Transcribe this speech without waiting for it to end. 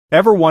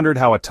Ever wondered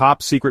how a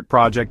top-secret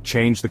project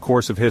changed the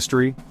course of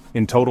history,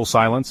 in total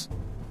silence?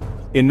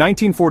 In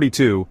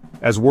 1942,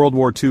 as World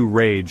War II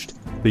raged,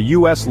 the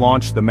US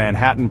launched the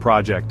Manhattan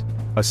Project,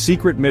 a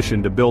secret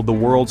mission to build the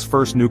world's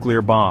first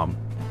nuclear bomb.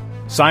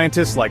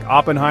 Scientists like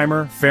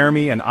Oppenheimer,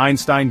 Fermi, and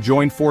Einstein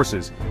joined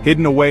forces,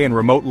 hidden away in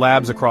remote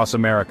labs across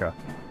America.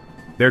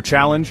 Their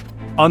challenge?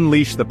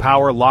 Unleash the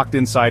power locked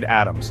inside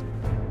atoms,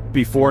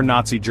 before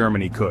Nazi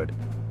Germany could.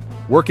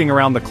 Working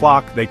around the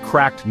clock, they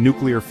cracked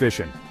nuclear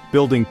fission,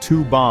 building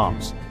two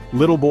bombs,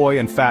 Little Boy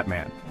and Fat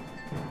Man.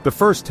 The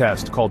first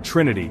test, called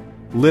Trinity,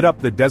 lit up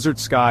the desert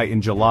sky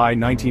in July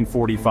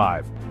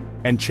 1945,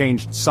 and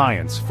changed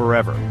science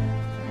forever.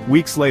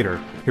 Weeks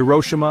later,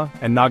 Hiroshima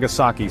and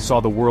Nagasaki saw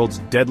the world's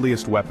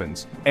deadliest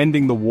weapons,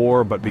 ending the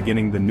war but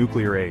beginning the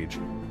nuclear age.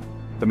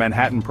 The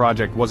Manhattan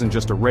Project wasn't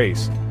just a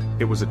race,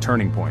 it was a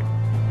turning point.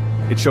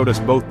 It showed us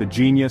both the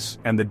genius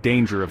and the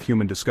danger of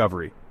human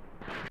discovery.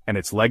 And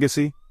its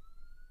legacy?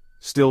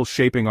 Still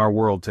shaping our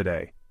world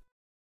today.